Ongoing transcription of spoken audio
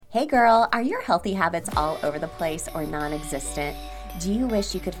Hey girl, are your healthy habits all over the place or non-existent? Do you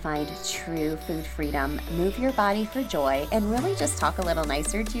wish you could find true food freedom, move your body for joy, and really just talk a little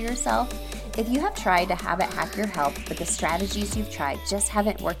nicer to yourself? If you have tried to habit hack your health, but the strategies you've tried just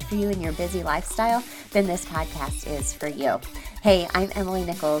haven't worked for you in your busy lifestyle, then this podcast is for you. Hey, I'm Emily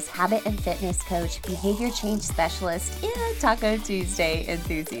Nichols, habit and fitness coach, behavior change specialist, and Taco Tuesday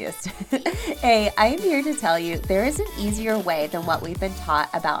enthusiast. Hey, I am here to tell you there is an easier way than what we've been taught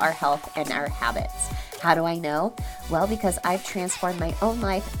about our health and our habits. How do I know? Well, because I've transformed my own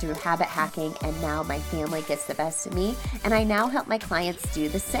life through habit hacking, and now my family gets the best of me, and I now help my clients do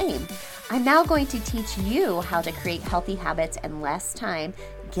the same. I'm now going to teach you how to create healthy habits in less time,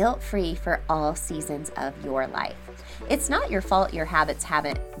 guilt-free for all seasons of your life. It's not your fault your habits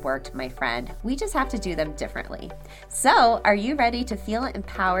haven't worked, my friend. We just have to do them differently. So, are you ready to feel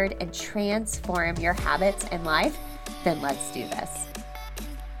empowered and transform your habits and life? Then let's do this.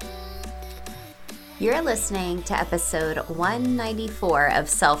 You're listening to episode 194 of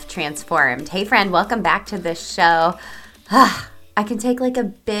Self Transformed. Hey friend, welcome back to the show. I can take like a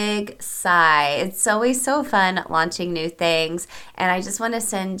big sigh. It's always so fun launching new things. And I just want to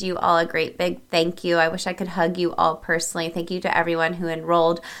send you all a great big thank you. I wish I could hug you all personally. Thank you to everyone who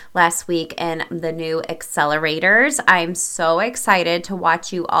enrolled last week in the new accelerators. I'm so excited to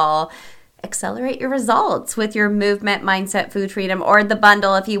watch you all accelerate your results with your movement, mindset, food freedom, or the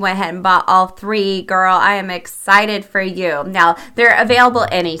bundle. If you went ahead and bought all three, girl, I am excited for you. Now, they're available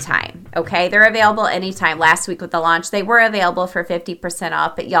anytime, okay? They're available anytime. Last week with the launch, they were available for 50%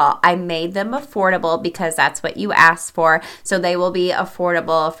 off, but y'all, I made them affordable because that's what you asked for. So they will be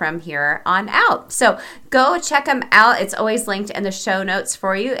affordable from here on out. So go check them out. It's always linked in the show notes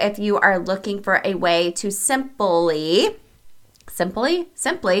for you if you are looking for a way to simply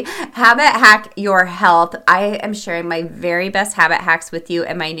habit hack your health. I am sharing my very best habit hacks with you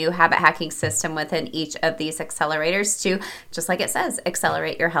and my new habit hacking system within each of these accelerators to, just like it says,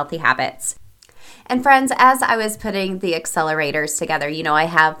 accelerate your healthy habits. And friends, as I was putting the accelerators together, you know, I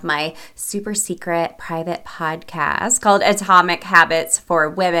have my super secret private podcast called Atomic Habits for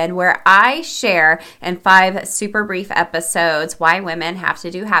Women, where I share in 5 super brief episodes why women have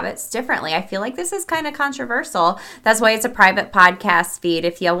to do habits differently. I feel like this is kind of controversial. That's why it's a private podcast feed.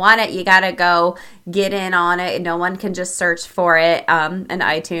 If you want it, you got to go get in on it. No one can just search for it in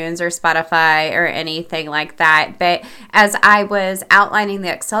iTunes or Spotify or anything like that. But as I was outlining the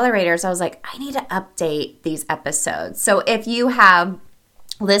accelerators, I was like, I need to update these episodes. So if you have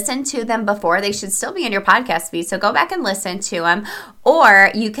listened to them before, they should still be in your podcast feed. So go back and listen to them,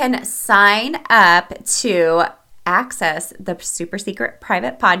 or you can sign up to access the super secret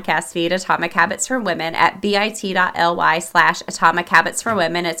private podcast feed, Atomic Habits for Women, at bit.ly/Atomic Habits for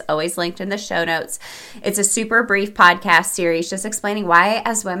Women. It's always linked in the show notes. It's a super brief podcast series just explaining why,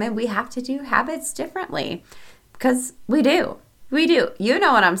 as women, we have to do habits differently. Because we do. We do. You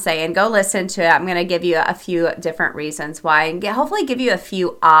know what I'm saying. Go listen to it. I'm going to give you a few different reasons why, and hopefully give you a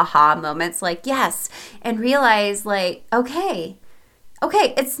few aha moments like, yes, and realize like, okay,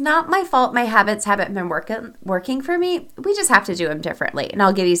 it's not my fault my habits haven't been working for me. We just have to do them differently. And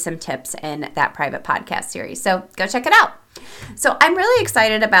I'll give you some tips in that private podcast series. So go check it out. So I'm really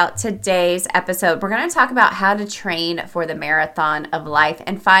excited about today's episode. We're going to talk about how to train for the marathon of life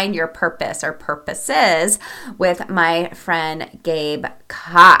and find your purpose or purposes with my friend Gabe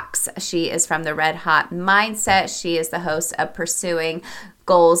Cox. She is from the Red Hot Mindset. She is the host of Pursuing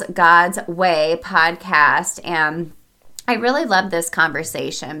Goals God's Way podcast. And I really love this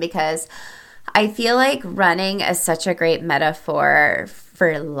conversation because I feel like running is such a great metaphor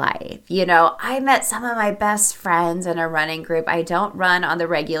for life. You know, I met some of my best friends in a running group. I don't run on the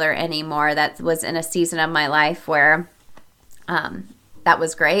regular anymore. That was in a season of my life where that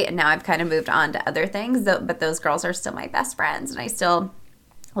was great. And now I've kind of moved on to other things, but those girls are still my best friends and I still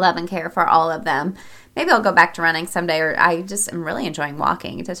love and care for all of them. Maybe I'll go back to running someday, or I just am really enjoying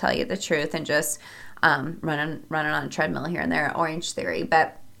walking, to tell you the truth, and just running on a treadmill here and there at Orange Theory.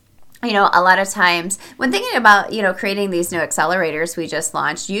 But you know, a lot of times when thinking about, you know, creating these new accelerators we just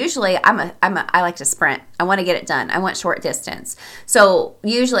launched, usually I like to sprint. I want to get it done. I want short distance. So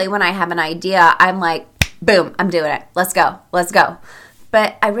usually when I have an idea, I'm like, boom, I'm doing it. Let's go.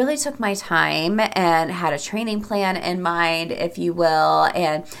 But I really took my time and had a training plan in mind, if you will,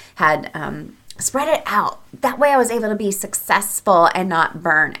 and had spread it out. That way I was able to be successful and not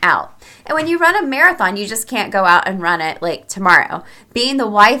burn out. And when you run a marathon, you just can't go out and run it like tomorrow. Being the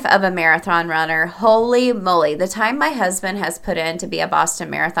wife of a marathon runner, holy moly, the time my husband has put in to be a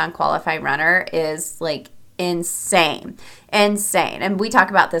Boston Marathon qualifying runner is like insane. And we talk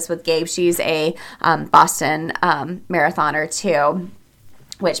about this with Gabe. She's a Boston marathoner too.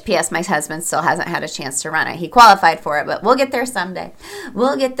 which P.S. my husband still hasn't had a chance to run it. He qualified for it, but we'll get there someday.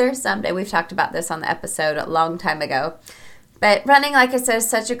 We'll get there someday. We've talked about this on the episode a long time ago. But running, like I said, is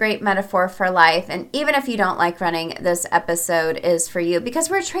such a great metaphor for life. And even if you don't like running, this episode is for you because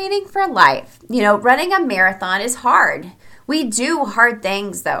we're training for life. You know, running a marathon is hard. We do hard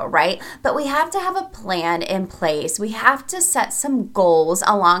things though, right? But we have to have a plan in place. We have to set some goals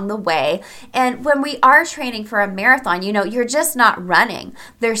along the way. And when we are training for a marathon, you know, you're just not running.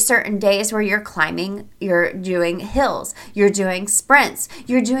 There's certain days where you're climbing, you're doing hills, you're doing sprints,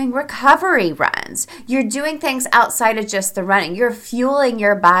 you're doing recovery runs, you're doing things outside of just the running. You're fueling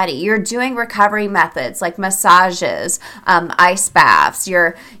your body. You're doing recovery methods like massages, ice baths.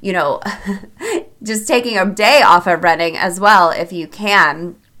 You're, you know, just taking a day off of running as well if you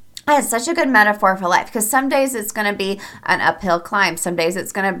can. It's such a good metaphor for life because some days it's going to be an uphill climb. Some days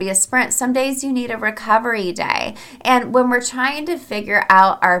it's going to be a sprint. Some days you need a recovery day. And when we're trying to figure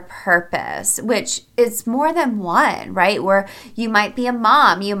out our purpose, which is more than one, right? Where you might be a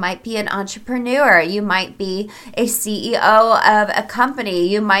mom, you might be an entrepreneur, you might be a CEO of a company,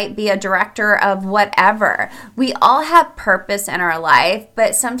 you might be a director of whatever. We all have purpose in our life,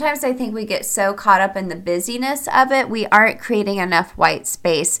 but sometimes I think we get so caught up in the busyness of it, we aren't creating enough white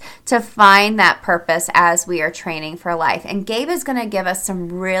space to find that purpose as we are training for life. And Gabe is going to give us some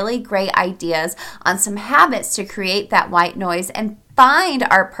really great ideas on some habits to create that white noise and find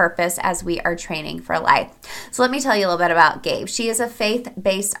our purpose as we are training for life. So let me tell you a little bit about Gabe. She is a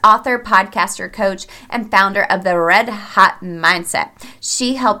faith-based author, podcaster, coach, and founder of the Red Hot Mindset.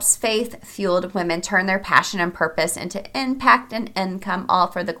 She helps faith-fueled women turn their passion and purpose into impact and income, all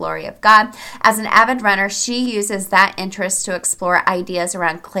for the glory of God. As an avid runner, she uses that interest to explore ideas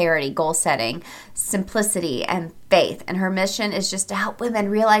around clarity, goal setting, simplicity, and faith. And her mission is just to help women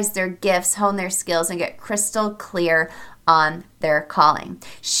realize their gifts, hone their skills, and get crystal clear on their calling.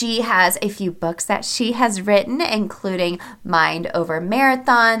 She has a few books that she has written, including Mind Over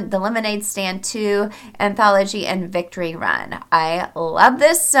Marathon, The Lemonade Stand 2, Anthology, and Victory Run. I love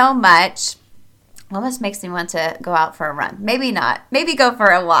this so much. Almost makes me want to go out for a run. Maybe not. Maybe go for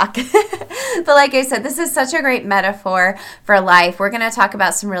a walk. But like I said, this is such a great metaphor for life. We're going to talk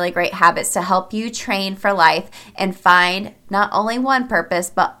about some really great habits to help you train for life and find not only one purpose,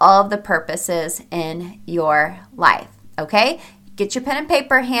 but all of the purposes in your life. Okay? Get your pen and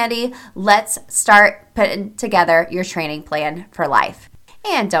paper handy. Let's start putting together your training plan for life.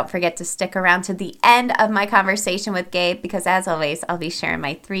 And don't forget to stick around to the end of my conversation with Gabe because, as always, I'll be sharing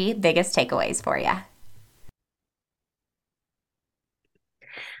my 3 biggest takeaways for you.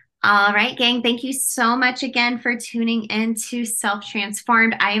 All right, gang, thank you so much again for tuning in to Self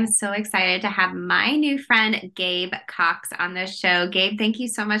Transformed. I am so excited to have my new friend, Gabe Cox, on this show. Gabe, thank you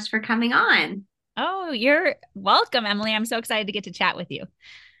so much for coming on. Oh, you're welcome, Emily. I'm so excited to get to chat with you.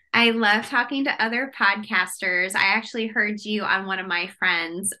 I love talking to other podcasters. I actually heard you on one of my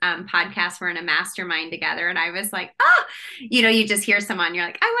friends' podcasts. We're in a mastermind together. And I was like, oh, you know, you just hear someone, you're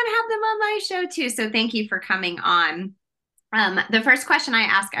like, I want to have them on my show too. So thank you for coming on. The first question I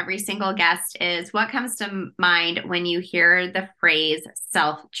ask every single guest is, what comes to mind when you hear the phrase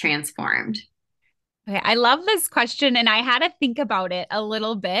self-transformed? Okay, I love this question, and I had to think about it a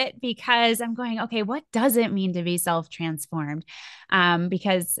little bit because I'm going, okay, what does it mean to be self-transformed?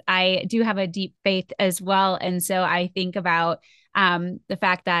 Because I do have a deep faith as well. And so I think about the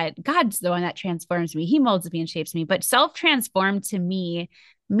fact that God's the one that transforms me. He molds me and shapes me. But self-transformed to me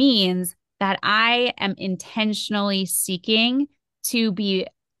means that I am intentionally seeking to be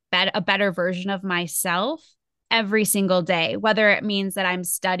a better version of myself every single day, whether it means that I'm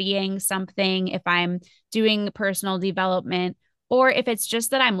studying something, if I'm doing personal development, or if it's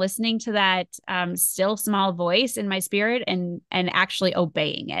just that I'm listening to that still small voice in my spirit and actually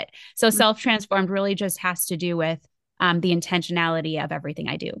obeying it. So self-transformed really just has to do with the intentionality of everything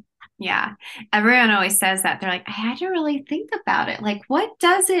I do. Yeah. Everyone always says that. They're like, I had to really think about it. Like, what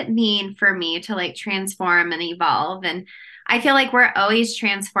does it mean for me to like transform and evolve? And I feel like we're always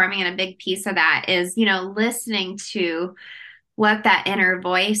transforming. And a big piece of that is, you know, listening to what that inner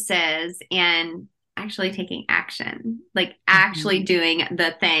voice is and actually taking action, like actually doing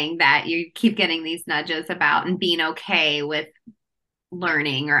the thing that you keep getting these nudges about and being okay with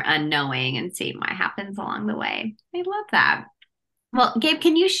learning or unknowing and seeing what happens along the way. I love that. Well, Gabe,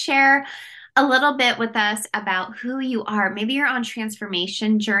 can you share a little bit with us about who you are? Maybe you're on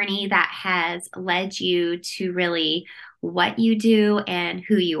transformation journey that has led you to really what you do and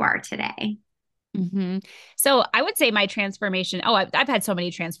who you are today. hmm So I would say my transformation. Oh, I've had so many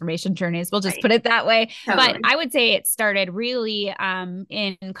transformation journeys. We'll just Right. put it that way. But Totally. I would say it started really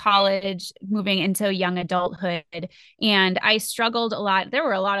in college, moving into young adulthood, and I struggled a lot.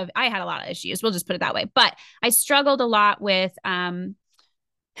 I had a lot of issues. We'll just put it that way. But I struggled a lot with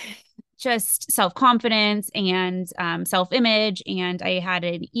just self confidence and self image. And I had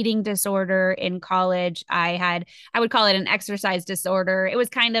an eating disorder in college. I would call it an exercise disorder. It was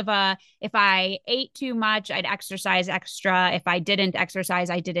kind of if I ate too much, I'd exercise extra. If I didn't exercise,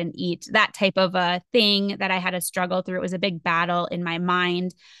 I didn't eat. That type of a thing that I had to struggle through. It was a big battle in my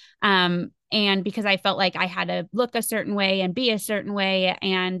mind. And because I felt like I had to look a certain way and be a certain way.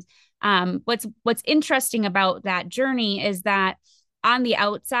 And what's interesting about that journey is that on the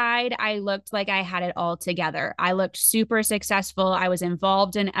outside, I looked like I had it all together. I looked super successful. I was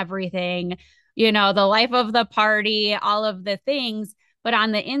involved in everything, the life of the party, all of the things. But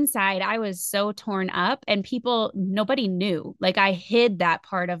on the inside, I was so torn up, and nobody knew. Like, I hid that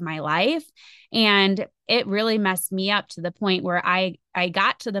part of my life. And it really messed me up to the point where I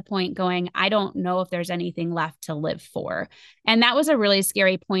got to the point going, I don't know if there's anything left to live for. And that was a really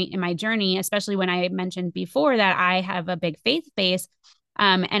scary point in my journey, especially when I mentioned before that I have a big faith base.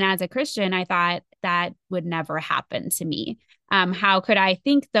 And as a Christian, I thought that would never happen to me. How could I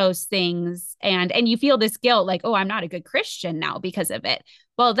think those things? And you feel this guilt, like, oh, I'm not a good Christian now because of it.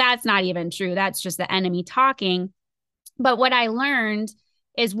 Well, that's not even true. That's just the enemy talking. But what I learned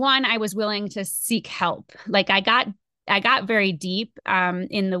is, one, I was willing to seek help. Like, I got very deep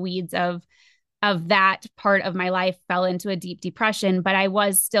in the weeds of that part of my life, fell into a deep depression, but I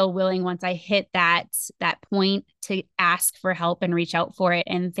was still willing, once I hit that point, to ask for help and reach out for it.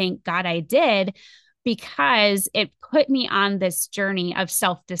 And thank God I did, because it put me on this journey of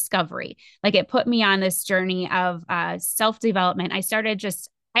self-discovery. Like, it put me on this journey of self-development. I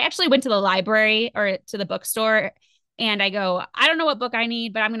actually went to the library or to the bookstore, and I go, I don't know what book I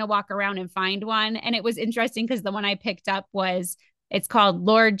need, but I'm going to walk around and find one. And it was interesting because the one I picked up it's called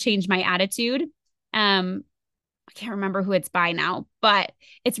Lord Change My Attitude. I can't remember who it's by now, but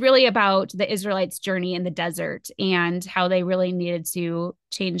it's really about the Israelites' journey in the desert and how they really needed to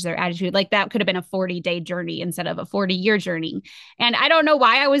change their attitude. Like, that could have been a 40-day journey instead of a 40-year journey. And I don't know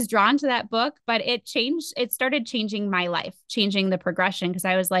why I was drawn to that book, but it started changing my life, changing the progression, because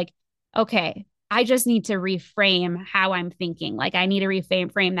I was like, okay, I just need to reframe how I'm thinking. Like, I need to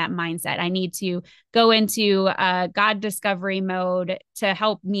reframe that mindset. I need to go into God discovery mode to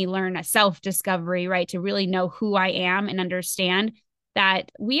help me learn a self discovery, right? To really know who I am and understand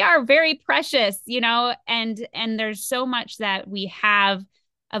that we are very precious, and there's so much that we have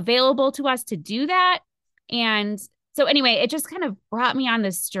available to us to do that. And so, anyway, it just kind of brought me on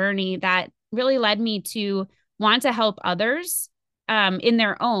this journey that really led me to want to help others in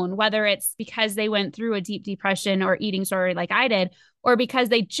their own, whether it's because they went through a deep depression or eating disorder like I did, or because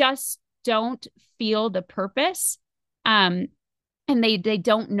they just don't feel the purpose, and they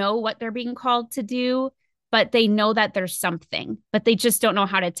don't know what they're being called to do, but they know that there's something, but they just don't know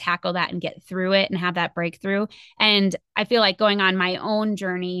how to tackle that and get through it and have that breakthrough. And I feel like going on my own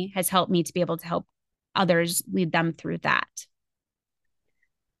journey has helped me to be able to help others, lead them through that.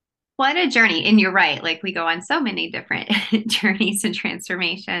 What a journey. And you're right. Like, we go on so many different journeys and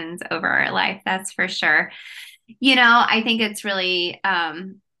transformations over our life. That's for sure. I think it's really,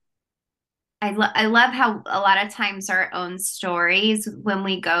 I love how a lot of times our own stories, when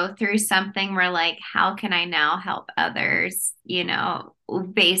we go through something, we're like, how can I now help others,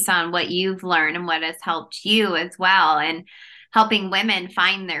 based on what you've learned and what has helped you as well. And helping women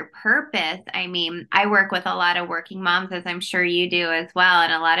find their purpose. I mean, I work with a lot of working moms, as I'm sure you do as well.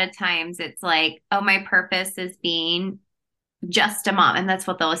 And a lot of times it's like, oh, my purpose is being just a mom. And that's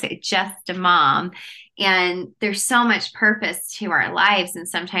what they'll say, just a mom. And there's so much purpose to our lives. And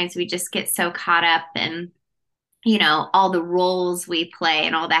sometimes we just get so caught up in, all the roles we play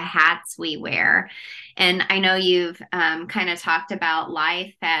and all the hats we wear. And I know you've kind of talked about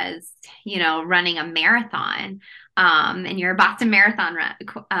life as, running a marathon. And you're a Boston Marathon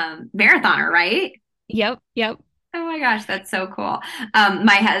marathoner, right? Yep. Yep. Oh my gosh, that's so cool.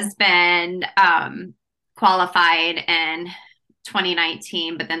 My husband qualified in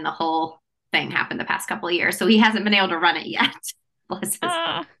 2019, but then the whole thing happened the past couple of years. So he hasn't been able to run it yet. Bless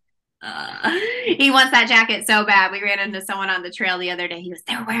his he wants that jacket so bad. We ran into someone on the trail the other day. He was,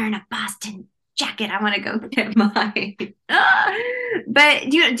 they're wearing a Boston jacket. I want to go get mine. But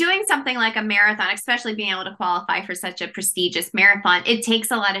doing something like a marathon, especially being able to qualify for such a prestigious marathon, it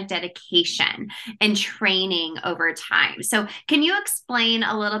takes a lot of dedication and training over time. So can you explain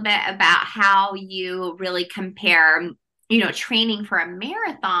a little bit about how you really compare training for a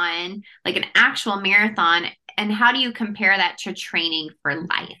marathon, like an actual marathon, and how do you compare that to training for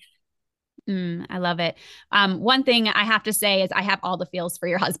life? I love it. One thing I have to say is I have all the feels for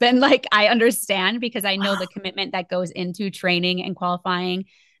your husband. Like I understand because I know the commitment that goes into training and qualifying,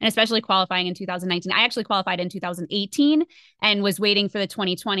 and especially qualifying in 2019. I actually qualified in 2018 and was waiting for the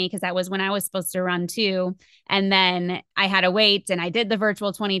 2020 because that was when I was supposed to run too. And then I had to wait and I did the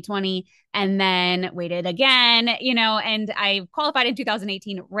virtual 2020 and then waited again, and I qualified in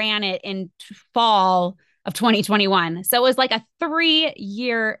 2018, ran it in fall of 2021. So it was like a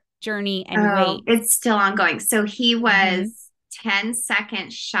 3-year journey and Oh, wait. it's still ongoing. So he was Mm-hmm. 10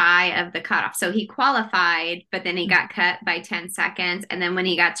 seconds shy of the cutoff. So he qualified, but then he got cut by 10 seconds. And then when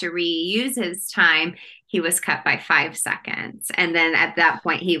he got to reuse his time, he was cut by 5 seconds. And then at that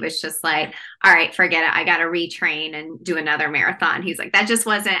point, he was just like, all right, forget it. I got to retrain and do another marathon. He's like, that just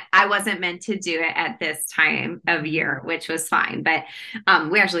I wasn't meant to do it at this time of year, which was fine. But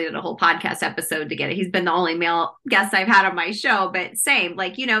we actually did a whole podcast episode to get it. He's been the only male guest I've had on my show, but same,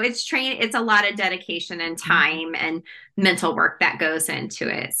 like, it's a lot of dedication and time and mental work that goes into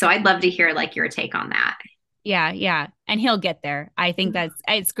it. So I'd love to hear like your take on that. Yeah, yeah. And he'll get there. I think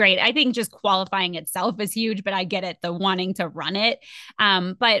it's great. I think just qualifying itself is huge, but I get it, the wanting to run it.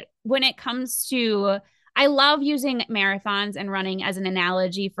 But when it comes to, I love using marathons and running as an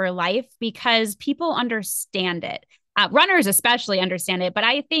analogy for life because people understand it. Runners especially understand it, but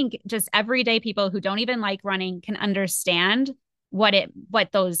I think just everyday people who don't even like running can understand what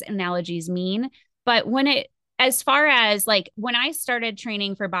those analogies mean. But as far as like when I started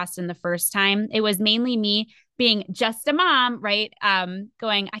training for Boston the first time, it was mainly me being just a mom, right?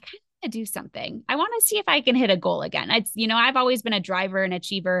 Going, I kind of want to do something. I want to see if I can hit a goal again. I've always been a driver and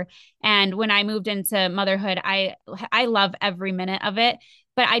achiever. And when I moved into motherhood, I love every minute of it.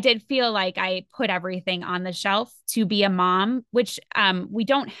 But I did feel like I put everything on the shelf to be a mom, which we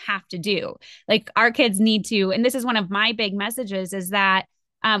don't have to do. Like our kids need to, and this is one of my big messages is that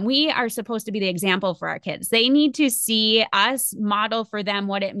we are supposed to be the example for our kids. They need to see us model for them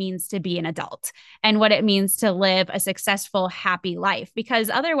what it means to be an adult and what it means to live a successful, happy life.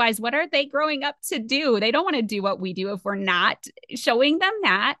 Because otherwise, what are they growing up to do? They don't want to do what we do if we're not showing them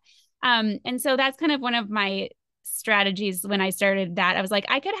that. And so that's kind of one of my strategies when I started that. I was like,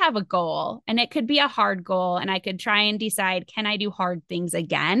 I could have a goal and it could be a hard goal, and I could try and decide, can I do hard things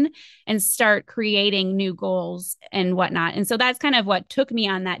again and start creating new goals and whatnot. And so that's kind of what took me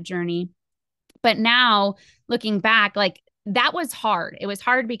on that journey. But now looking back, like that was hard. It was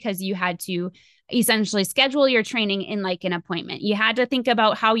hard because you had to essentially schedule your training in like an appointment. You had to think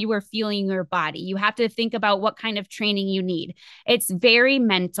about how you were feeling your body. You have to think about what kind of training you need. It's very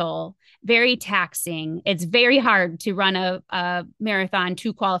mental, very taxing. It's very hard to run a marathon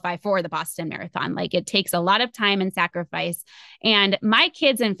to qualify for the Boston Marathon. Like it takes a lot of time and sacrifice. And my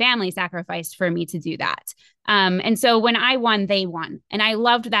kids and family sacrificed for me to do that. And so when I won, they won. And I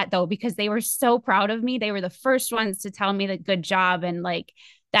loved that though, because they were so proud of me. They were the first ones to tell me that good job and like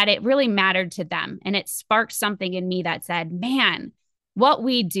that it really mattered to them. And it sparked something in me that said, man, what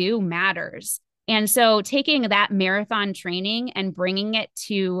we do matters. And so taking that marathon training and bringing it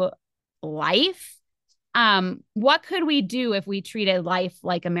to life, what could we do if we treated life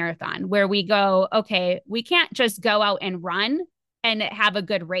like a marathon where we go, okay, we can't just go out and run and have a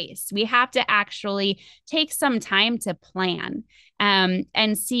good race. We have to actually take some time to plan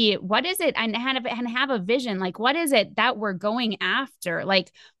and see what is it and have a vision. Like, what is it that we're going after?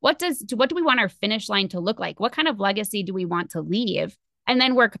 Like, what do we want our finish line to look like? What kind of legacy do we want to leave? And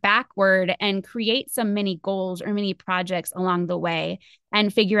then work backward and create some mini goals or mini projects along the way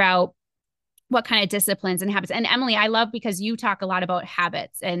and figure out what kind of disciplines and habits. And Emily, I love because you talk a lot about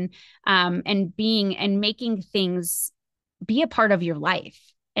habits and being and making things be a part of your life.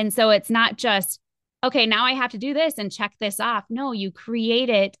 And so it's not just, okay, now I have to do this and check this off. No, you create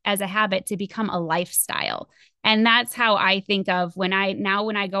it as a habit to become a lifestyle. And that's how I think of when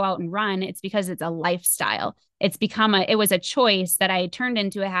I go out and run, it's because it's a lifestyle. It was a choice that I turned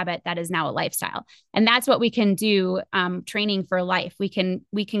into a habit that is now a lifestyle. And that's what we can do training for life. We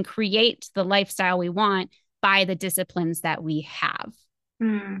can create the lifestyle we want by the disciplines that we have.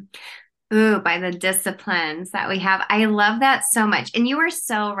 Mm. Ooh, by the disciplines that we have. I love that so much. And you are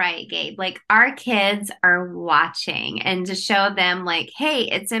so right, Gabe. Like our kids are watching, and to show them like, hey,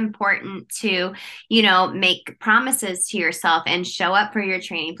 it's important to, make promises to yourself and show up for your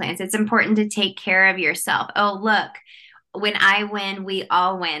training plans. It's important to take care of yourself. Oh, look, when I win, we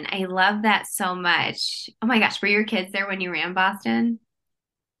all win. I love that so much. Oh my gosh, were your kids there when you ran Boston?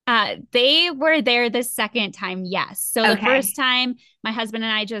 They were there the second time, yes. So the Okay. first time my husband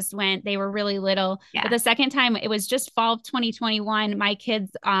and I just went, they were really little. But Yeah. the second time it was just fall of 2021. My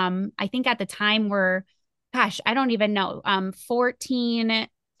kids, I think at the time were, gosh, I don't even know, 14,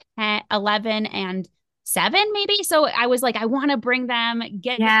 10, 11, and 7 maybe. So I was like, I want to bring them,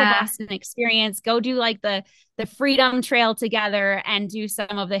 get the Yeah. Boston experience, go do like the Freedom Trail together and do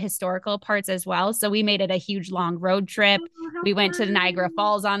some of the historical parts as well. So we made it a huge long road trip. Oh, how We went to Niagara fun.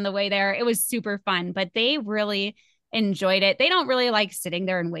 Falls on the way there. It was super fun, but they really enjoyed it. They don't really like sitting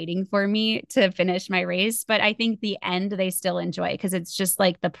there and waiting for me to finish my race, but I think the end they still enjoy because it's just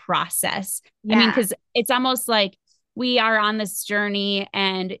like the process. I mean, Yeah. because it's almost like we are on this journey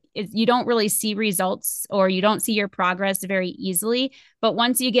and you don't really see results or you don't see your progress very easily. But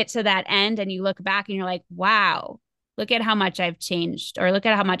once you get to that end and you look back and you're like, wow, look at how much I've changed or look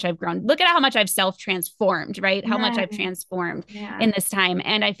at how much I've grown. Look at how much I've self transformed, right? How much Yeah. I've transformed Yeah. in this time.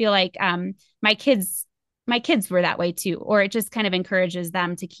 And I feel like my kids my kids were that way too, or it just kind of encourages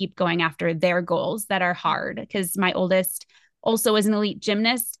them to keep going after their goals that are hard because my oldest also is an elite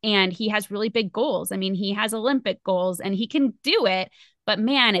gymnast and he has really big goals. I mean, he has Olympic goals and he can do it, but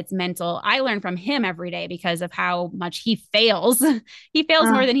man, it's mental. I learn from him every day because of how much he fails. He fails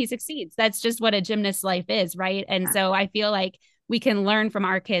more Oh, than he succeeds. That's just what a gymnast's life is, right? And yeah. so I feel like we can learn from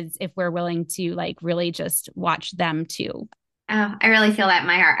our kids if we're willing to like really just watch them too. Oh, I really feel that in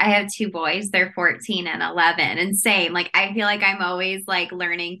my heart. I have two boys. They're 14 and 11. And same, like I feel like I'm always like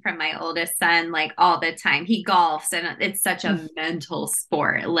learning from my oldest son like all the time. He golfs and it's such a mental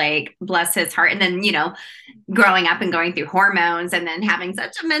sport. Like bless his heart. And then, growing up and going through hormones and then having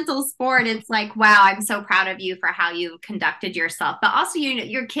such a mental sport, it's like, wow, I'm so proud of you for how you conducted yourself. But also,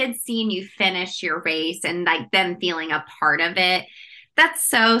 your kids seeing you finish your race and like them feeling a part of it. That's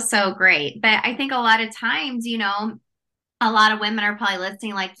so, so great. But I think a lot of times, a lot of women are probably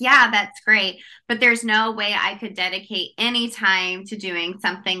listening like, yeah, that's great, but there's no way I could dedicate any time to doing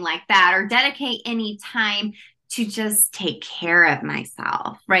something like that or dedicate any time to just take care of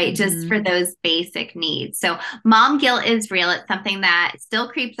myself, right? Just Mm-hmm. for those basic needs. So mom guilt is real. It's something that still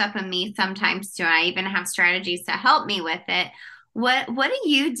creeps up in me sometimes too. And I even have strategies to help me with it. What do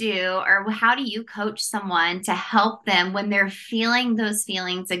you do or how do you coach someone to help them when they're feeling those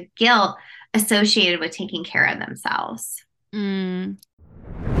feelings of guilt associated with taking care of themselves? Mm.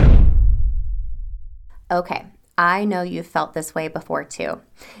 Okay, I know you've felt this way before too.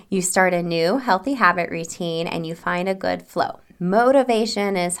 You start a new healthy habit routine and you find a good flow.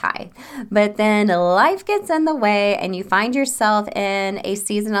 Motivation is high, but then life gets in the way and you find yourself in a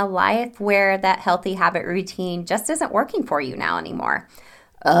season of life where that healthy habit routine just isn't working for you now anymore.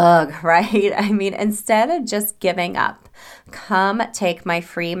 Ugh, right? I mean, instead of just giving up, come take my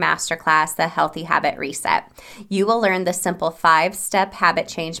free masterclass, The Healthy Habit Reset. You will learn the simple 5-step habit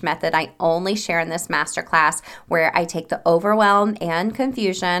change method I only share in this masterclass, where I take the overwhelm and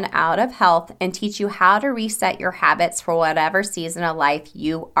confusion out of health and teach you how to reset your habits for whatever season of life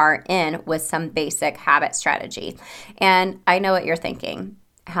you are in with some basic habit strategy. And I know what you're thinking.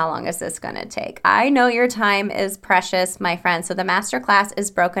 How long is this going to take? I know your time is precious, my friend. So the masterclass is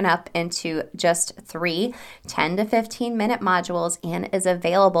broken up into just 3 10 to 15 minute modules and is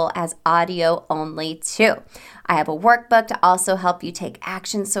available as audio only too. I have a workbook to also help you take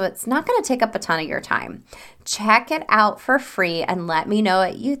action, so it's not going to take up a ton of your time. Check it out for free and let me know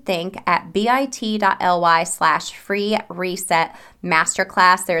what you think at bit.ly/free reset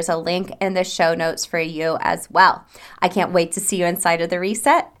masterclass. There's a link in the show notes for you as well. I can't wait to see you inside of the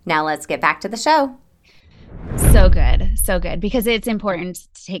reset. Now let's get back to the show. So good. So good. Because it's important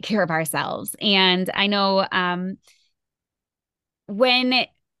to take care of ourselves. And I know when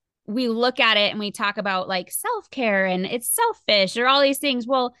we look at it and we talk about like self-care and it's selfish or all these things,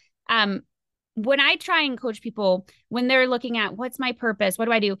 well, when I try and coach people, when they're looking at what's my purpose, what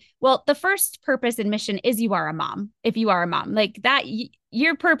do I do? Well, the first purpose and mission is you are a mom. If you are a mom, like that,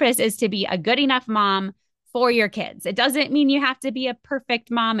 your purpose is to be a good enough mom for your kids. It doesn't mean you have to be a perfect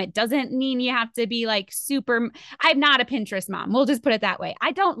mom. It doesn't mean you have to be like super. I'm not a Pinterest mom. We'll just put it that way.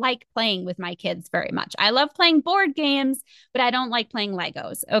 I don't like playing with my kids very much. I love playing board games, but I don't like playing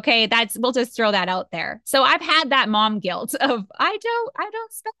Legos. Okay. We'll just throw that out there. So I've had that mom guilt of I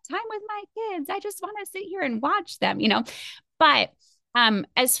don't spend time with my kids. I just want to sit here and watch them. But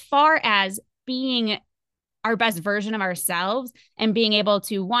as far as being our best version of ourselves and being able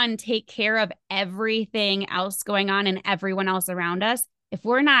to one take care of everything else going on and everyone else around us, if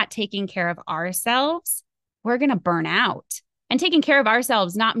we're not taking care of ourselves, we're going to burn out. And taking care of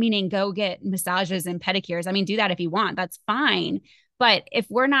ourselves not meaning go get massages and pedicures. I mean, do that if you want, that's fine. But if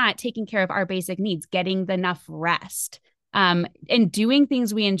we're not taking care of our basic needs, getting enough rest, and doing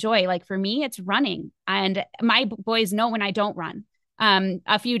things we enjoy. Like for me, it's running. And my boys know when I don't run.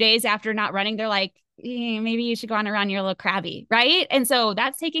 A few days after not running, they're like, maybe you should go on a run. You're a little crabby. Right. And so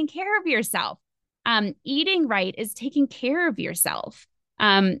that's taking care of yourself. Eating right is taking care of yourself.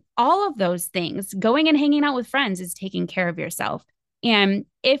 All of those things, going and hanging out with friends is taking care of yourself. And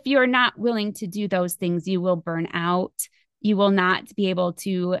if you're not willing to do those things, you will burn out. You will not be able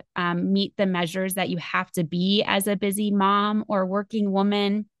to meet the measures that you have to be as a busy mom or working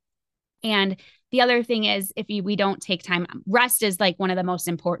woman. And the other thing is, if we don't take time, rest is like one of the most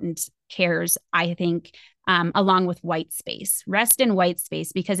important cares, I think, along with white space, rest and white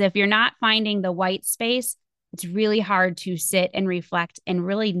space, because if you're not finding the white space, it's really hard to sit and reflect and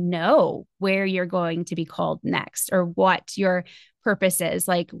really know where you're going to be called next or what your purpose is.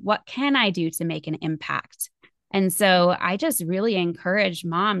 Like, what can I do to make an impact? And so I just really encourage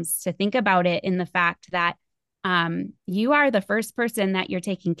moms to think about it in the fact that you are the first person that you're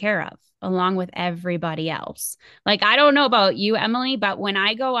taking care of, along with everybody else. Like, I don't know about you, Emily, but when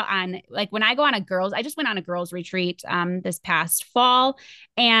I go on, I just went on a girls retreat this past fall,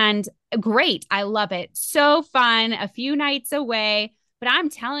 and great. I love it. So fun, a few nights away. But I'm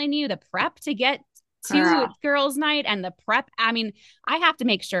telling you, the prep to get to girls' night and the prep, I mean, I have to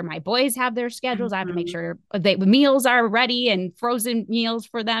make sure my boys have their schedules. I have to make sure the meals are ready and frozen meals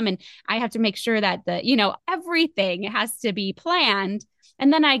for them. And I have to make sure that everything has to be planned.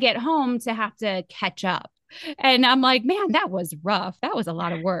 And then I get home to have to catch up. And I'm like, man, that was rough. That was a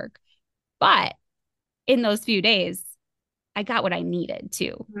lot of work. But in those few days, I got what I needed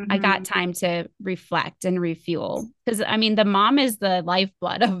too. I got time to reflect and refuel. Because I mean, the mom is the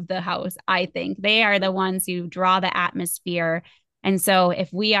lifeblood of the house, I think. They are the ones who draw the atmosphere. And so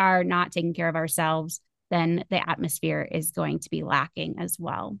if we are not taking care of ourselves, then the atmosphere is going to be lacking as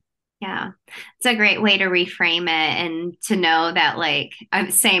well. Yeah, it's a great way to reframe it and to know that, like,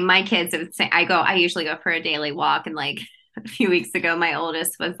 I'm saying, my kids would say, I usually go for a daily walk. And like a few weeks ago, my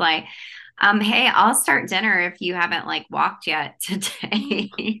oldest was like, hey, I'll start dinner if you haven't like walked yet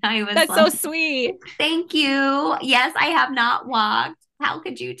today. I was That's like, so sweet. thank you. Yes, I have not walked. How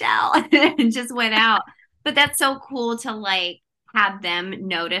could you tell? And just went out. But that's so cool to like have them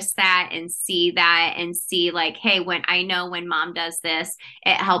notice that and see like, hey, when I know when mom does this,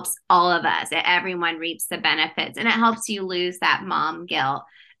 it helps all of us. Everyone reaps the benefits, and it helps you lose that mom guilt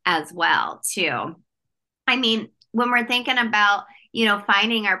as well, too. I mean, when we're thinking about,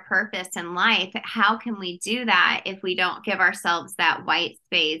 finding our purpose in life, how can we do that if we don't give ourselves that white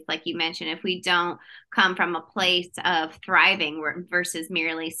space, like you mentioned, if we don't come from a place of thriving versus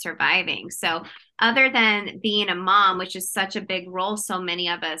merely surviving? So, other than being a mom, which is such a big role so many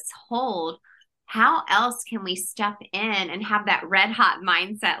of us hold, how else can we step in and have that red hot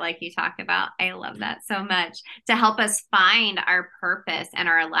mindset, like you talk about? I love that so much, to help us find our purpose in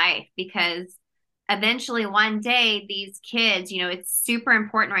our life, because eventually one day these kids, it's super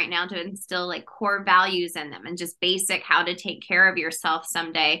important right now to instill like core values in them and just basic how to take care of yourself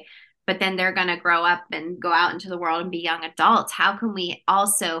someday. But then they're going to grow up and go out into the world and be young adults. How can we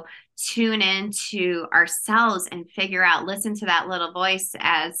also tune into ourselves and figure out, listen to that little voice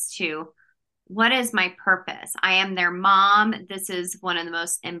as to what is my purpose? I am their mom. This is one of the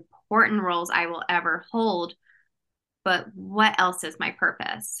most important roles I will ever hold. But what else is my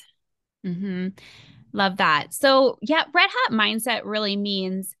purpose? Mm-hmm. Love that. So, yeah, red hot mindset really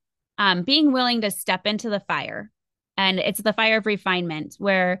means being willing to step into the fire. And it's the fire of refinement,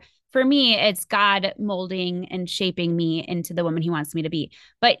 where for me, it's God molding and shaping me into the woman he wants me to be.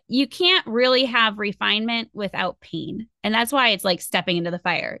 But you can't really have refinement without pain. And that's why it's like stepping into the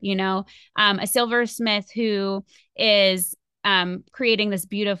fire, a silversmith who is creating this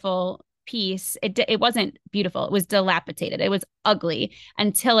beautiful piece. It wasn't beautiful. It was dilapidated. It was ugly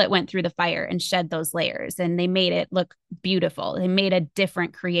until it went through the fire and shed those layers, and they made it look beautiful. They made a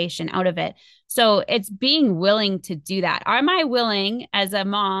different creation out of it. So it's being willing to do that. Am I willing as a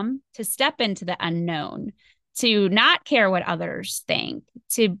mom to step into the unknown, to not care what others think,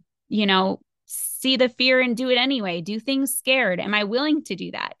 to, see the fear and do it anyway, do things scared? Am I willing to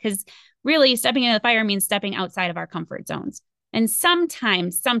do that? Because really stepping into the fire means stepping outside of our comfort zones. And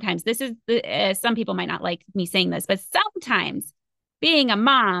sometimes this is, some people might not like me saying this, but sometimes being a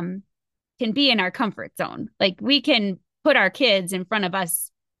mom can be in our comfort zone. Like, we can put our kids in front of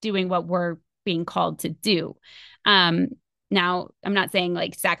us doing what we're being called to do. Now, I'm not saying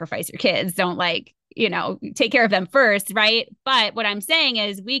like sacrifice your kids. Don't take care of them first, right? But what I'm saying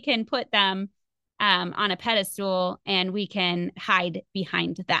is we can put them on a pedestal and we can hide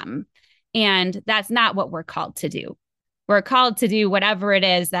behind them. And that's not what we're called to do. We're called to do whatever it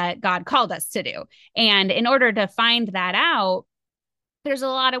is that God called us to do. And in order to find that out, there's a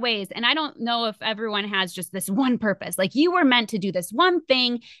lot of ways. And I don't know if everyone has just this one purpose. Like you were meant to do this one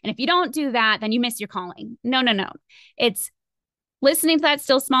thing. And if you don't do that, then you miss your calling. No, no, no. It's listening to that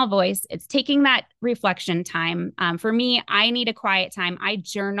still small voice. It's taking that reflection time. For me, I need a quiet time. I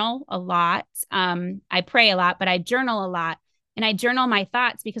journal a lot. I pray a lot, but I journal a lot. And I journal my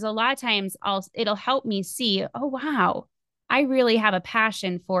thoughts because a lot of times it'll help me see, oh, wow, I really have a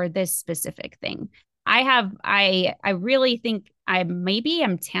passion for this specific thing. I really think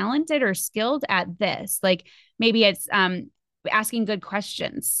I'm talented or skilled at this. Like maybe it's asking good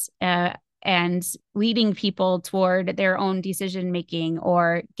questions, and leading people toward their own decision making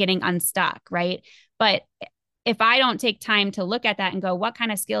or getting unstuck, right? But if I don't take time to look at that and go, what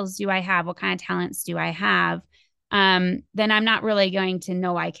kind of skills do I have? What kind of talents do I have? Then I'm not really going to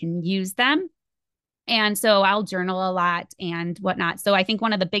know I can use them. And so I'll journal a lot and whatnot. So I think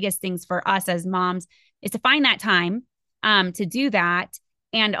one of the biggest things for us as moms is to find that time to do that,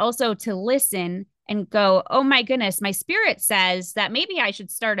 and also to listen and go, oh my goodness, my spirit says that maybe I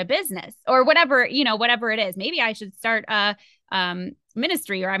should start a business or whatever, whatever it is. Maybe I should start a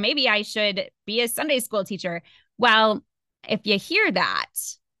ministry, or maybe I should be a Sunday school teacher. Well, if you hear that,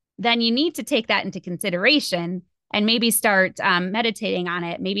 then you need to take that into consideration and maybe start meditating on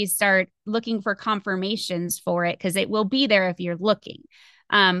it. Maybe start looking for confirmations for it, because it will be there if you're looking.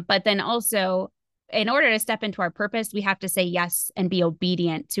 But then also, in order to step into our purpose, we have to say yes and be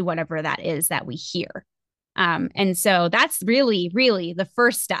obedient to whatever that is that we hear. And so that's really, really the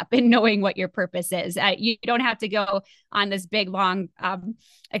first step in knowing what your purpose is. You don't have to go on this big, long,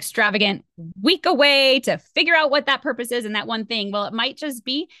 extravagant week away to figure out what that purpose is and that one thing. Well, it might just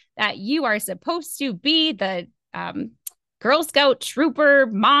be that you are supposed to be the Girl Scout trooper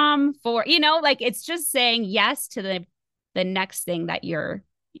mom for, like it's just saying yes to the next thing that you're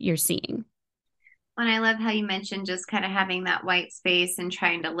seeing. And I love how you mentioned just kind of having that white space and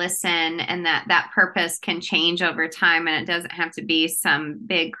trying to listen, and that purpose can change over time, and it doesn't have to be some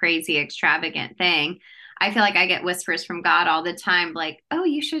big, crazy, extravagant thing. I feel like I get whispers from God all the time, like, oh,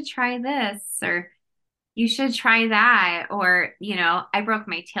 you should try this, or you should try that. Or, I broke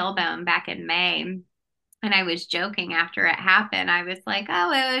my tailbone back in May. And I was joking after it happened. I was like,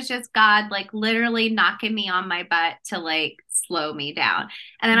 oh, it was just God, like literally knocking me on my butt to like slow me down.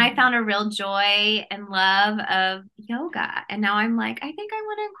 And then I found a real joy and love of yoga. And now I'm like, I think I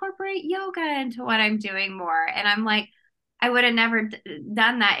want to incorporate yoga into what I'm doing more. And I'm like, I would have never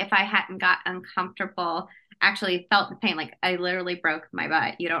done that if I hadn't got uncomfortable, actually felt the pain. Like I literally broke my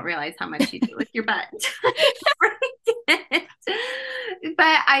butt. You don't realize how much you do with your butt.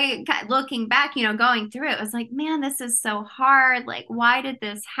 But looking back, going through it, was like, man, this is so hard. Like, why did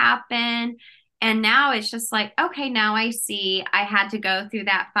this happen? And now it's just like, okay, now I see I had to go through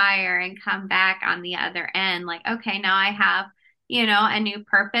that fire and come back on the other end. Like, okay, now I have, a new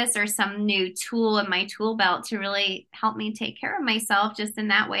purpose or some new tool in my tool belt to really help me take care of myself just in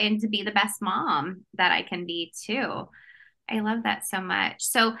that way, and to be the best mom that I can be too. I love that so much.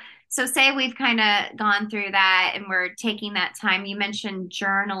 So say we've kind of gone through that and we're taking that time. You mentioned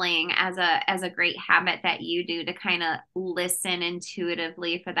journaling as a great habit that you do to kind of listen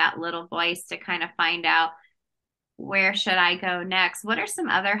intuitively for that little voice to kind of find out, where should I go next? What are some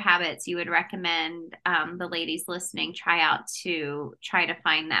other habits you would recommend the ladies listening try out to try to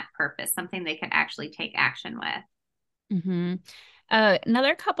find that purpose, something they could actually take action with? Mm-hmm.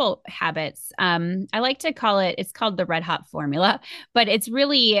 Another couple habits. I like to call it's called the red hot formula, but it's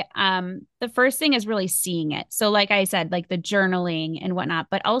really, the first thing is really seeing it. So like I said, like the journaling and whatnot,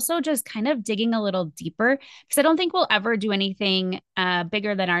 but also just kind of digging a little deeper, because I don't think we'll ever do anything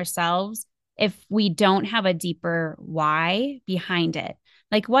bigger than ourselves if we don't have a deeper why behind it.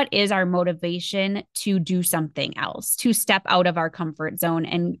 Like, what is our motivation to do something else, to step out of our comfort zone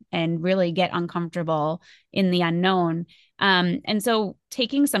and really get uncomfortable in the unknown? And so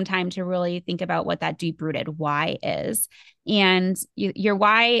taking some time to really think about what that deep rooted why is. And your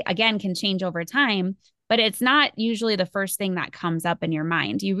why, again, can change over time, but it's not usually the first thing that comes up in your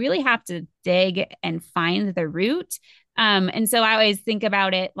mind. You really have to dig and find the root. And so I always think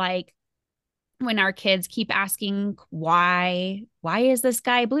about it like, when our kids keep asking why is the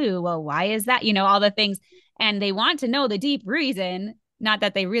sky blue? Well, why is that? All the things, and they want to know the deep reason, not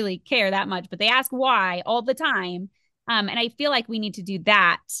that they really care that much, but they ask why all the time. And I feel like we need to do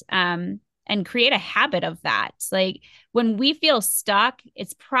that, and create a habit of that. Like when we feel stuck,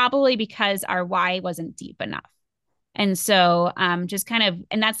 it's probably because our why wasn't deep enough. And so just kind of,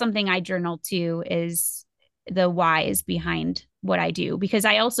 and that's something I journal too, is the whys behind what I do, because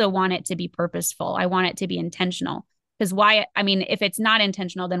I also want it to be purposeful. I want it to be intentional. Because why, I mean, if it's not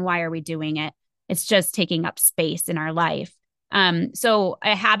intentional, then why are we doing it? It's just taking up space in our life. So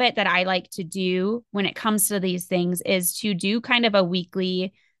a habit that I like to do when it comes to these things is to do kind of a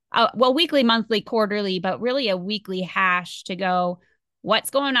weekly, weekly, monthly, quarterly, but really a weekly hash to go,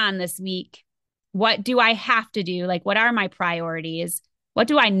 what's going on this week? What do I have to do? Like, what are my priorities? What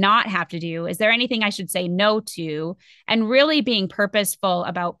do I not have to do? Is there anything I should say no to? And really being purposeful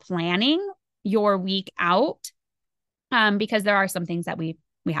about planning your week out, because there are some things that we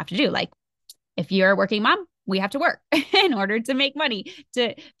have to do. Like if you're a working mom, we have to work in order to make money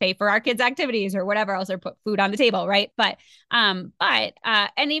to pay for our kids' activities or whatever else, or put food on the table, right? And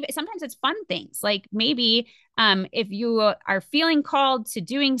even sometimes it's fun things. Like maybe if you are feeling called to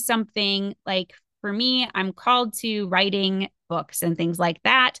doing something, like for me, I'm called to writing books and things like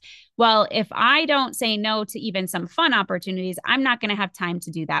that. Well, if I don't say no to even some fun opportunities, I'm not going to have time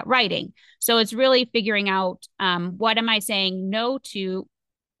to do that writing. So it's really figuring out what am I saying no to?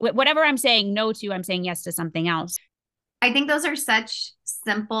 Whatever I'm saying no to, I'm saying yes to something else. I think those are such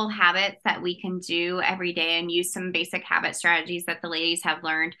simple habits that we can do every day and use some basic habit strategies that the ladies have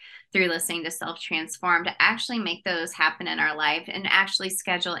learned through listening to Self Transform to actually make those happen in our life and actually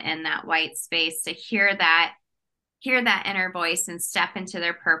schedule in that white space to hear that inner voice and step into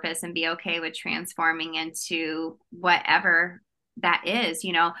their purpose and be okay with transforming into whatever that is.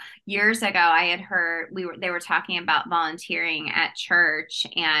 Years ago I had heard they were talking about volunteering at church,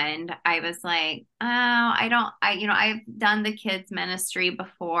 and I was like, oh, I've done the kids ministry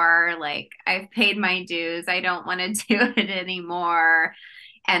before, like I've paid my dues, I don't want to do it anymore.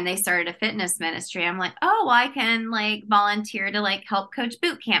 And they started a fitness ministry. I'm like, oh, well, I can like volunteer to like help coach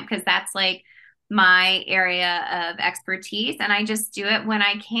boot camp, because that's like my area of expertise, and I just do it when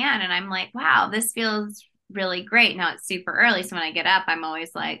I can. And I'm like, wow, this feels really great. Now it's super early, so when I get up, I'm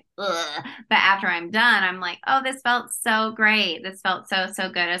always like, ugh. But after I'm done, I'm like, oh, this felt so great. This felt so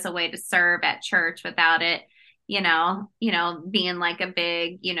good as a way to serve at church without it, being like a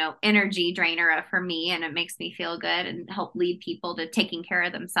big, energy drainer for me. And it makes me feel good and help lead people to taking care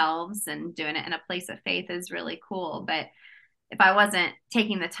of themselves, and doing it in a place of faith is really cool. But if I wasn't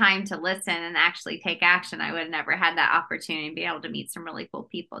taking the time to listen and actually take action, I would have never had that opportunity to be able to meet some really cool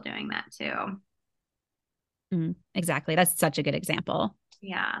people doing that too. Exactly. That's such a good example.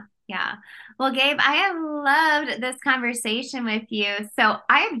 Yeah. Yeah. Well, Gabe, I have loved this conversation with you. So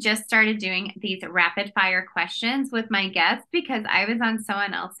I have just started doing these rapid fire questions with my guests because I was on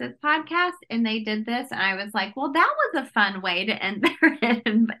someone else's podcast and they did this. And I was like, well, that was a fun way to end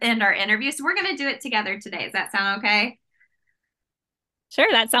our interview. So we're going to do it together today. Does that sound okay?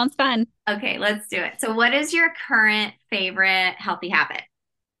 Sure. That sounds fun. Okay, let's do it. So what is your current favorite healthy habit?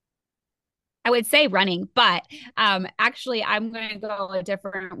 I would say running, but actually, I'm going to go a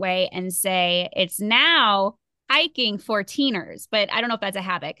different way and say it's now hiking for teeners. But I don't know if that's a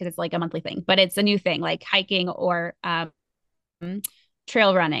habit because it's like a monthly thing, but it's a new thing, like hiking or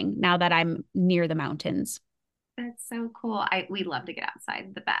trail running now that I'm near the mountains. That's so cool. We love to get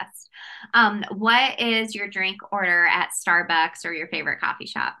outside, the best. What is your drink order at Starbucks or your favorite coffee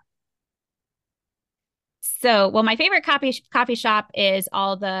shop? So, well, my favorite coffee shop is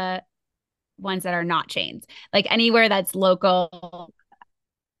all the ones that are not chains, like anywhere that's local.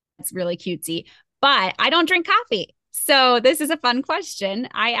 It's really cutesy, but I don't drink coffee. So this is a fun question.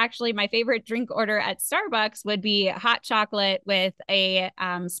 My favorite drink order at Starbucks would be hot chocolate with a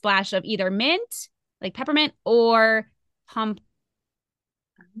splash of either mint, like peppermint, or pump.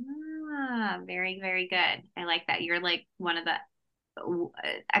 Very, very good. I like that. You're like one of the,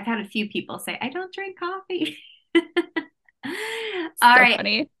 I've had a few people say, I don't drink coffee. All so right.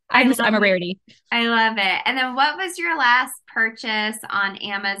 Funny. I'm a rarity. I love it. And then what was your last purchase on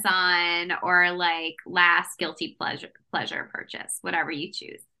Amazon, or like last guilty pleasure purchase, whatever you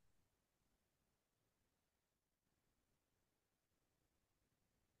choose?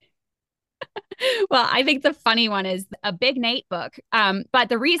 Well, I think the funny one is a Big Nate book. But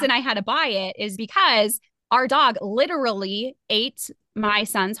the reason I had to buy it is because our dog literally ate my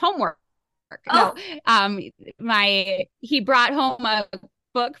son's homework. Oh. He brought home a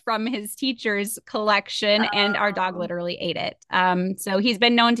book from his teacher's collection, and our dog literally ate it. So he's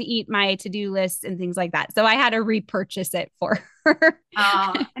been known to eat my to-do lists and things like that. So I had to repurchase it for her.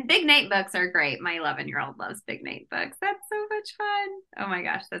 Oh, and Big Nate books are great. My 11-year-old loves Big Nate books. That's so much fun. Oh my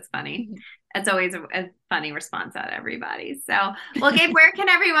gosh, that's funny. It's always a funny response out of everybody. So, well, Gabe, where can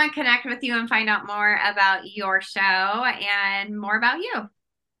everyone connect with you and find out more about your show and more about you?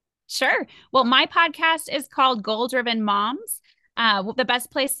 Sure. Well, my podcast is called Goal Driven Moms. The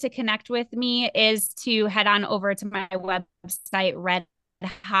best place to connect with me is to head on over to my website,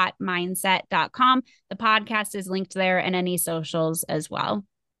 redhotmindset.com. The podcast is linked there and any socials as well.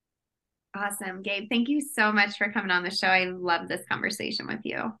 Awesome. Gabe, thank you so much for coming on the show. I love this conversation with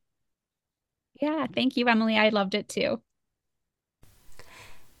you. Yeah, thank you, Emily. I loved it too.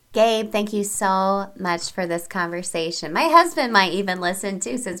 Gabe, thank you so much for this conversation. My husband might even listen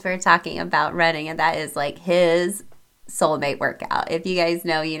too, since we're talking about running, and that is like his soulmate workout. If you guys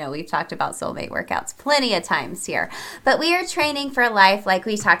know, you know, we've talked about soulmate workouts plenty of times here. But we are training for life, like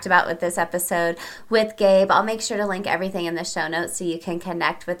we talked about with this episode with Gabe. I'll make sure to link everything in the show notes so you can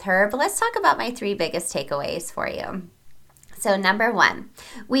connect with her. But let's talk about my 3 biggest takeaways for you. So number 1,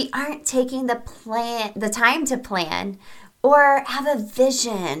 we aren't taking the time to plan or have a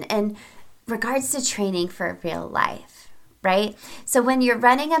vision in regards to training for real life, right? So when you're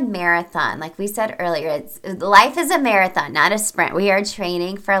running a marathon, like we said earlier, life is a marathon, not a sprint. We are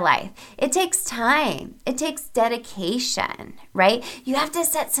training for life. It takes time. It takes dedication, right? You have to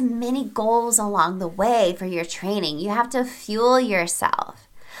set some mini goals along the way for your training. You have to fuel yourself.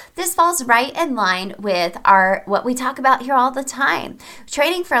 This falls right in line with what we talk about here all the time.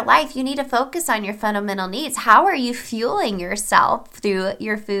 Training for life, you need to focus on your fundamental needs. How are you fueling yourself through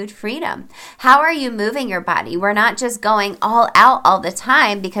your food freedom? How are you moving your body? We're not just going all out all the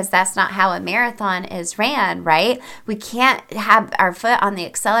time, because that's not how a marathon is ran, right? We can't have our foot on the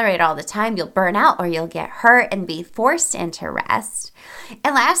accelerator all the time. You'll burn out or you'll get hurt and be forced into rest.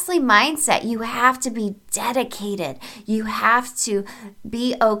 And lastly, mindset. You have to be dedicated. You have to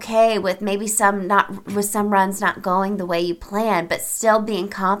be okay with maybe some runs not going the way you planned, but still being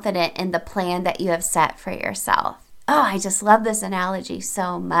confident in the plan that you have set for yourself. Oh, I just love this analogy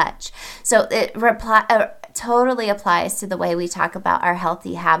so much. So it totally applies to the way we talk about our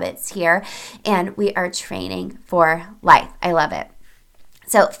healthy habits here, and we are training for life. I love it.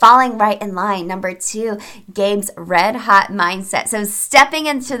 So falling right in line, number 2, Gabe's red hot mindset. So stepping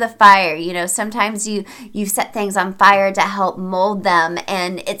into the fire, you know, sometimes you set things on fire to help mold them,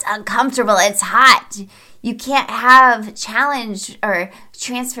 and it's uncomfortable, it's hot. You can't have challenge or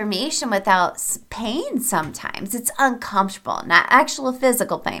transformation without pain sometimes. It's uncomfortable, not actual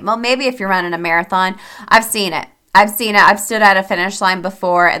physical pain. Well, maybe if you're running a marathon, I've seen it. I've stood at a finish line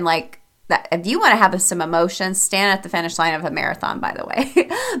before, and if you want to have some emotions, stand at the finish line of a marathon, by the way.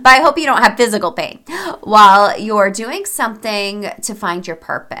 But I hope you don't have physical pain while you're doing something to find your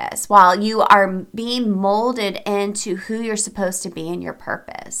purpose, while you are being molded into who you're supposed to be in your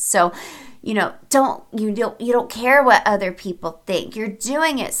purpose. So, you don't care what other people think. You're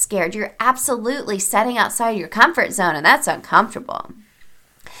doing it scared. You're absolutely setting outside your comfort zone, and that's uncomfortable.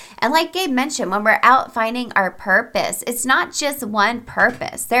 And like Gabe mentioned, when we're out finding our purpose, it's not just one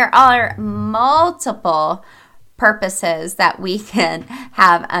purpose. There are multiple purposes that we can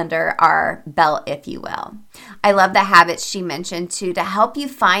have under our belt, if you will. I love the habits she mentioned too, to help you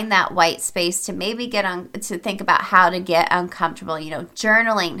find that white space, to maybe to think about how to get uncomfortable,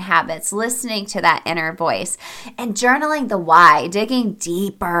 journaling habits, listening to that inner voice, and journaling the why, digging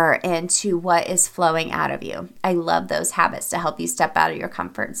deeper into what is flowing out of you. I love those habits to help you step out of your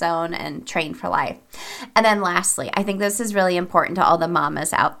comfort zone and train for life. And then lastly, I think this is really important to all the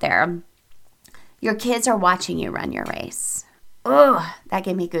mamas out there. Your kids are watching you run your race. Oh, that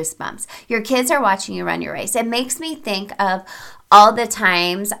gave me goosebumps. Your kids are watching you run your race. It makes me think of all the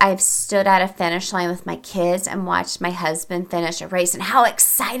times I've stood at a finish line with my kids and watched my husband finish a race, and how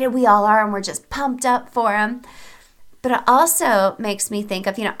excited we all are, and we're just pumped up for him. But it also makes me think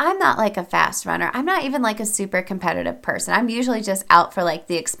of, I'm not like a fast runner. I'm not even like a super competitive person. I'm usually just out for like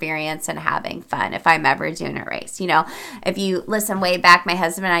the experience and having fun if I'm ever doing a race. If you listen way back, my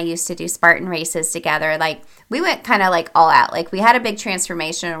husband and I used to do Spartan races together. Like we went kind of like all out. Like we had a big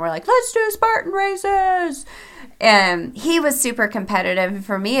transformation and we're like, let's do Spartan races. And he was super competitive. And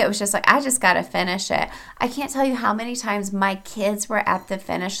for me, it was just like, I just got to finish it. I can't tell you how many times my kids were at the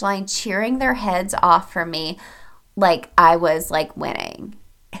finish line cheering their heads off for me, like I was like winning.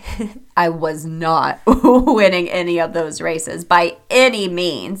 I was not winning any of those races by any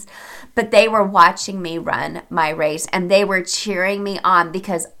means, but they were watching me run my race, and they were cheering me on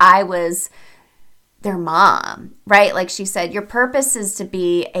because I was their mom, right? Like she said, your purpose is to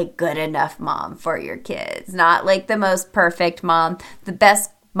be a good enough mom for your kids, not like the most perfect mom, the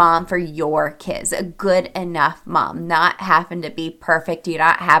best mom for your kids, a good enough mom, not having to be perfect. You're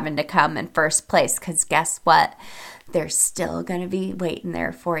not having to come in first place, because guess what? They're still going to be waiting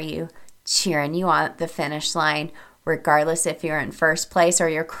there for you, cheering you on at the finish line, regardless if you're in first place or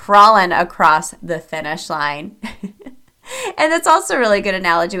you're crawling across the finish line. And that's also a really good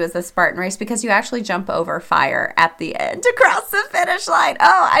analogy with the Spartan race, because you actually jump over fire at the end to cross the finish line.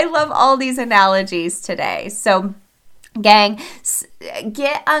 Oh, I love all these analogies today. So Gang,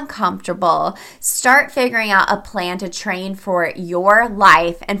 get uncomfortable. Start figuring out a plan to train for your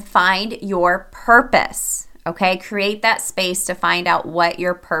life and find your purpose. Okay, create that space to find out what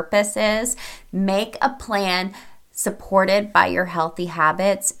your purpose is. Make a plan supported by your healthy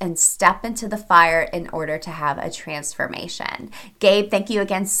habits and step into the fire in order to have a transformation. Gabe, thank you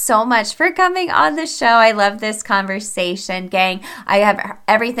again so much for coming on the show. I love this conversation. Gang, I have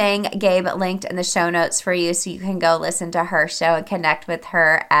everything Gabe linked in the show notes for you so you can go listen to her show and connect with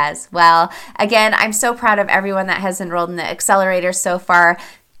her as well. Again, I'm so proud of everyone that has enrolled in the accelerator so far.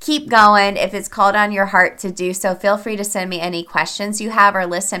 Keep going. If it's called on your heart to do so, feel free to send me any questions you have or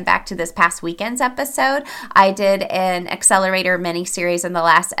listen back to this past weekend's episode. I did an accelerator mini series in the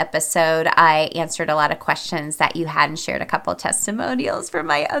last episode. I answered a lot of questions that you had and shared a couple testimonials from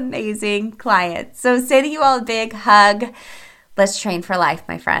my amazing clients. So sending you all a big hug. Let's train for life,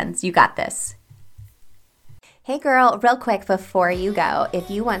 my friends. You got this. Hey girl, real quick before you go, if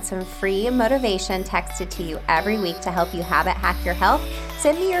you want some free motivation texted to you every week to help you habit hack your health,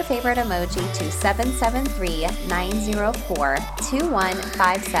 send me your favorite emoji to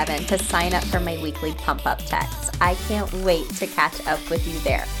 773-904-2157 to sign up for my weekly pump-up texts. I can't wait to catch up with you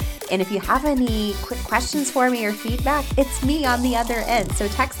there. And if you have any quick questions for me or feedback, it's me on the other end, so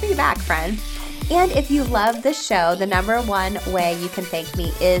text me back, friend. And if you love the show, the number one way you can thank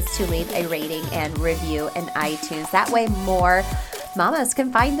me is to leave a rating and review in iTunes. That way more mamas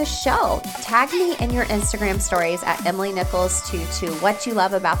can find the show. Tag me in your Instagram stories at Emily Nichols22 what you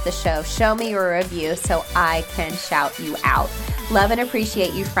love about the show. Show me your review so I can shout you out. Love and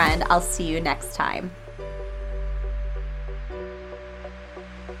appreciate you, friend. I'll see you next time.